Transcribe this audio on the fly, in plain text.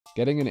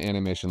Getting an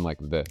animation like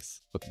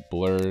this, with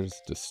blurs,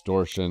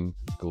 distortion,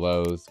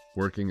 glows,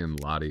 working in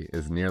Lottie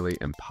is nearly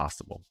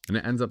impossible, and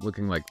it ends up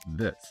looking like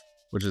this,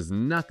 which is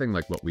nothing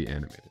like what we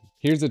animated.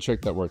 Here's a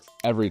trick that works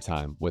every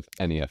time with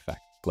any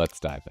effect. Let's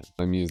dive in.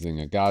 I'm using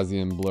a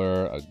Gaussian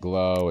blur, a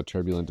glow, a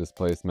turbulent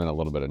displacement, a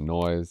little bit of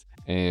noise,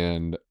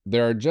 and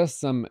there are just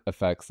some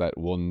effects that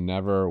will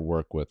never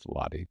work with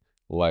Lottie,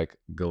 like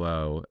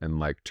glow and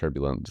like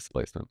turbulent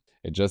displacement.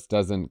 It just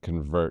doesn't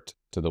convert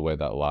to the way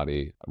that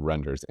Lottie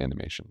renders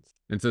animations.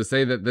 And so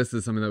say that this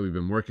is something that we've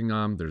been working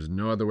on, there's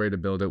no other way to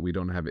build it, we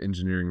don't have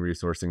engineering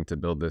resourcing to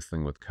build this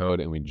thing with code,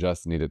 and we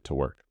just need it to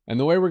work. And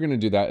the way we're gonna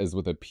do that is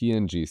with a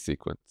PNG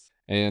sequence.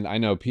 And I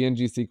know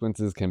PNG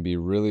sequences can be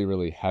really,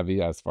 really heavy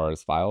as far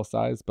as file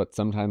size, but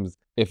sometimes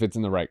if it's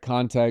in the right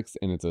context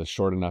and it's a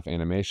short enough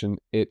animation,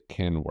 it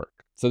can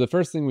work. So the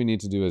first thing we need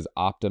to do is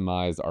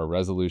optimize our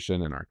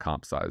resolution and our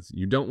comp size.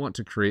 You don't want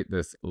to create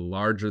this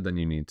larger than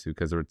you need to,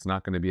 because it's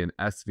not going to be an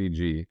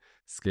SVG,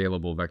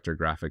 scalable vector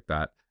graphic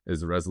that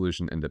is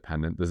resolution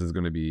independent. This is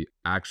going to be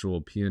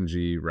actual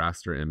PNG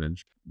raster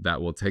image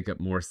that will take up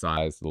more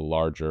size the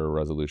larger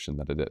resolution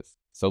that it is.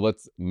 So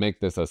let's make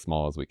this as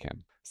small as we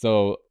can.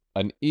 So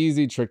an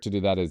easy trick to do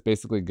that is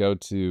basically go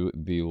to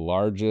the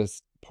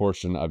largest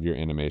portion of your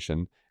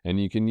animation, and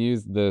you can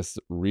use this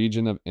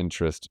region of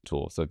interest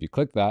tool. So if you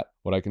click that,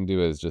 what I can do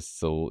is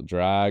just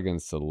drag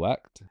and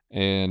select,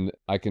 and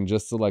I can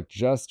just select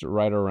just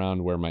right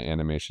around where my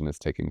animation is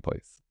taking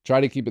place.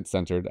 Try to keep it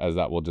centered, as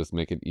that will just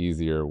make it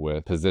easier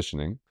with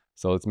positioning.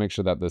 So let's make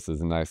sure that this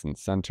is nice and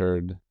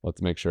centered.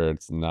 Let's make sure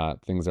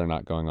things are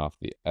not going off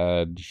the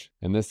edge.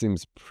 And this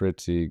seems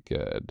pretty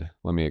good.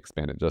 Let me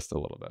expand it just a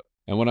little bit.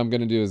 And what I'm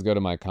going to do is go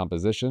to my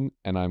composition,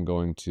 and I'm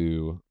going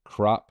to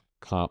crop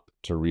comp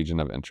to region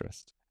of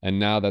interest. And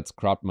now that's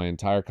cropped my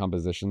entire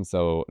composition.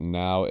 So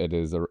now it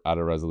is at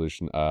a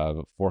resolution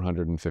of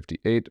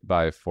 458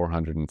 by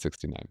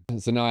 469.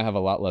 So now I have a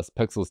lot less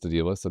pixels to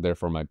deal with. So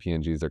therefore my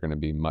PNGs are going to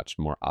be much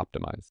more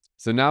optimized.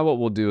 So now what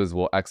we'll do is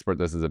we'll export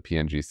this as a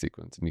PNG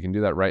sequence. And you can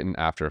do that right in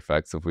After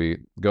Effects. If we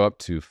go up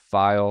to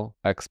File,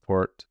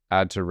 Export,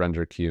 Add to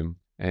Render Queue,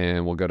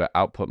 and we'll go to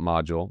Output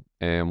Module,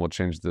 and we'll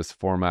change this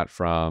format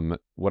from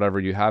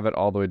whatever you have it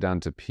all the way down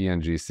to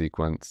PNG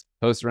sequence.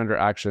 Post-render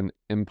action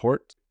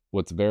import.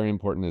 What's very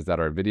important is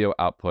that our video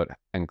output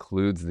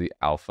includes the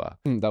alpha.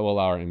 That will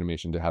allow our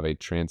animation to have a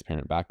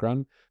transparent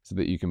background so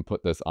that you can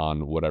put this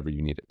on whatever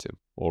you need it to.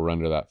 We'll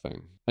render that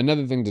thing.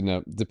 Another thing to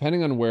note,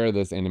 depending on where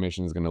this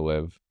animation is going to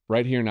live,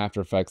 right here in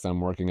After Effects, I'm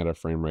working at a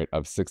frame rate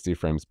of 60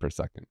 frames per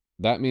second.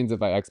 That means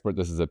if I export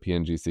this as a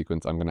PNG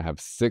sequence, I'm going to have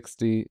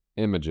 60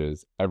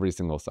 images every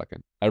single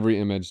second. Every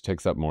image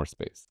takes up more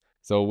space.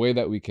 So a way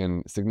that we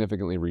can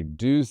significantly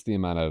reduce the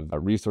amount of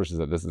resources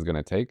that this is going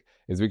to take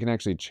is we can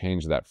actually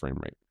change that frame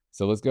rate.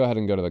 So let's go ahead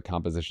and go to the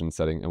composition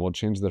setting, and we'll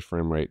change the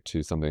frame rate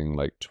to something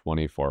like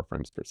 24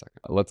 frames per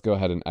second. Let's go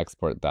ahead and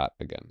export that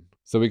again.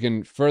 So we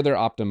can further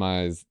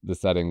optimize the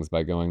settings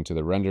by going to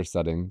the render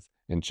settings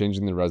and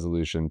changing the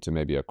resolution to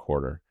maybe a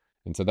quarter.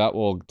 And so that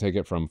will take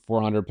it from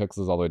 400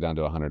 pixels all the way down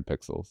to 100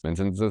 pixels. And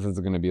since this is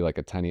going to be like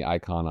a tiny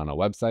icon on a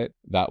website,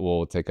 that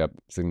will take up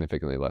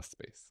significantly less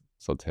space.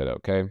 So let's hit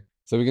OK.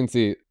 So we can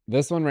see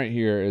this one right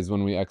here is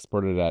when we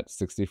exported at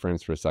 60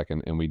 frames per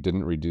second and we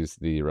didn't reduce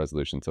the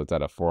resolution. So it's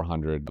at a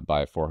 400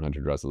 by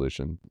 400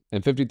 resolution.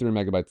 And 53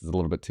 megabytes is a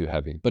little bit too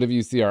heavy. But if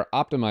you see our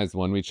optimized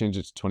one, we changed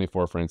it to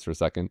 24 frames per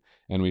second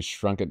and we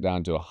shrunk it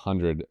down to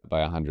 100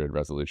 by 100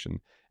 resolution.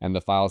 And the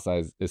file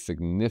size is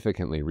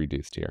significantly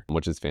reduced here,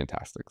 which is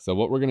fantastic. So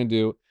what we're going to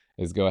do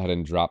is go ahead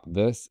and drop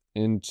this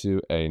into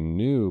a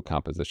new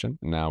composition.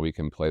 Now we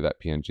can play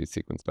that PNG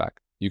sequence back.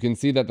 You can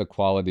see that the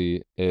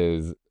quality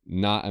is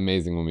not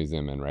amazing when we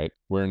zoom in, right?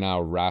 We're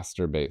now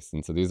raster based.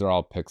 And so these are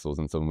all pixels.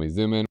 And so when we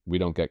zoom in, we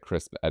don't get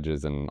crisp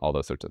edges and all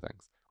those sorts of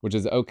things, which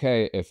is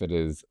okay if it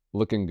is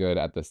looking good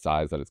at the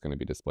size that it's going to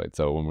be displayed.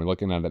 So when we're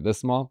looking at it this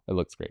small, it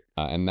looks great.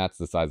 And that's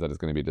the size that is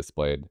going to be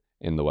displayed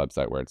in the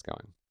website where it's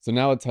going. So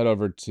now let's head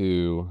over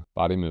to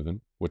body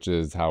movement, which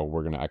is how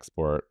we're going to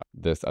export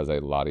this as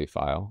a Lottie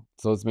file.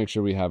 So let's make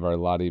sure we have our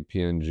Lottie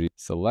PNG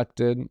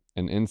selected.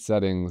 And in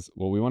settings,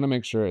 what we want to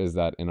make sure is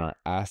that in our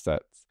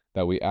assets,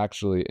 that we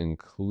actually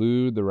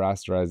include the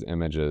rasterized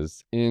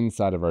images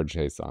inside of our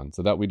JSON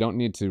so that we don't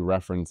need to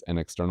reference an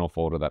external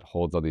folder that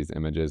holds all these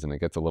images, and it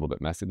gets a little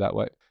bit messy that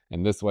way.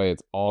 And this way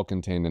it's all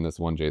contained in this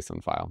one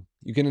JSON file.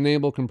 You can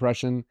enable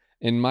compression.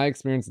 In my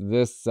experience,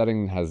 this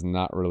setting has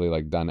not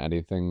really done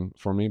anything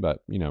for me, but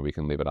we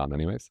can leave it on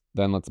anyways.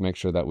 Then let's make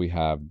sure that we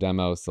have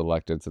demo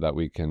selected so that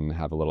we can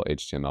have a little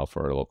HTML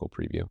for our local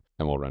preview,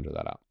 and we'll render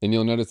that out. And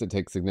you'll notice it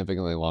takes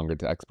significantly longer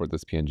to export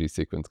this PNG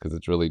sequence because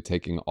it's really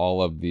taking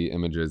all of the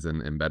images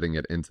and embedding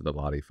it into the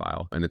Lottie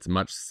file. And it's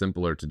much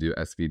simpler to do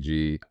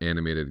SVG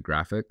animated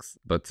graphics,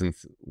 but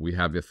since we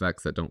have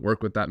effects that don't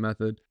work with that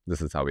method,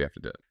 this is how we have to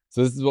do it.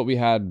 So this is what we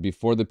had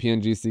before the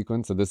PNG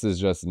sequence. So this is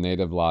just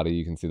native Lottie.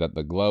 You can see that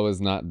the glow is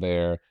not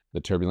there.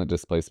 The turbulent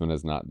displacement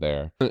is not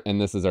there.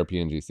 And this is our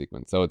PNG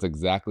sequence. So it's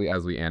exactly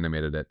as we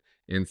animated it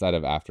inside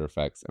of After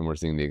Effects, and we're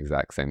seeing the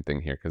exact same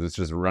thing here because it's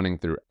just running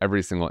through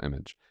every single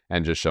image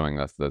and just showing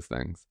us those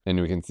things.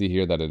 And we can see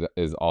here that it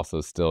is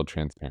also still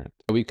transparent.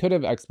 We could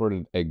have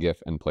exported a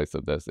GIF in place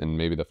of this, and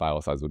maybe the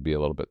file size would be a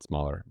little bit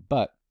smaller.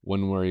 But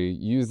when we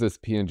use this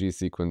PNG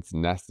sequence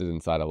nested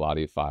inside a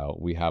Lottie file,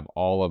 we have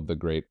all of the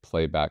great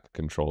playback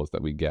controls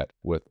that we get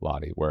with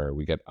Lottie, where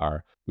we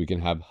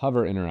can have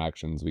hover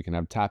interactions, we can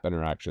have tap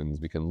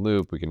interactions, we can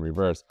loop, we can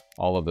reverse,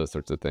 all of those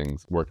sorts of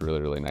things work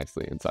really, really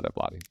nicely inside of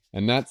Lottie.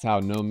 And that's how,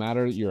 no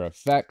matter your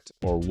effect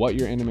or what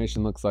your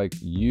animation looks like,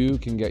 you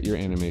can get your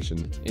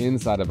animation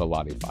inside of a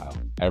Lottie file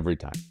every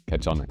time.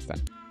 Catch y'all next time.